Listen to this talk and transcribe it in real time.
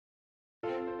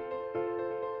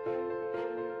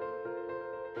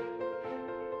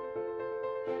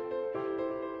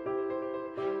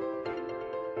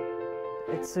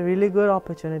It's a really good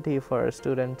opportunity for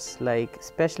students, like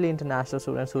especially international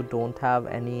students who don't have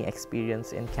any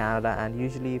experience in Canada. And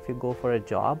usually if you go for a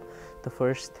job, the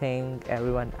first thing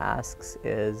everyone asks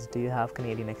is, do you have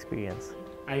Canadian experience?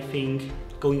 I think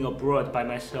going abroad by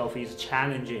myself is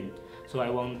challenging. So I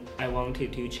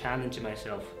wanted to challenge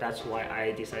myself. That's why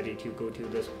I decided to go to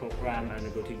this program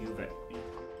and go to UVA.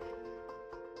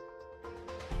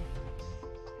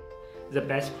 The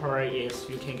best part is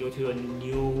you can go to a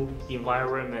new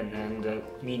environment and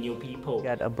meet new people. You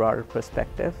get a broader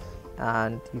perspective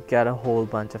and you get a whole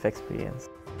bunch of experience.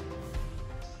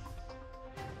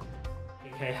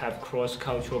 You can have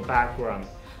cross-cultural background.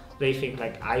 They think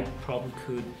like I probably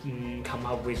could come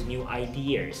up with new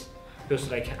ideas.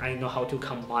 Because like I know how to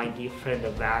combine different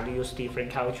values,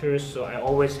 different cultures, so I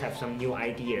always have some new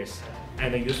ideas.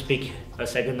 And you speak a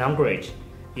second language,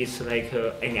 it's like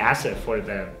an asset for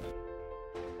them.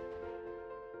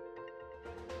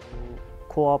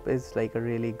 Co-op is like a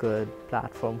really good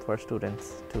platform for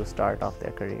students to start off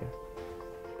their career.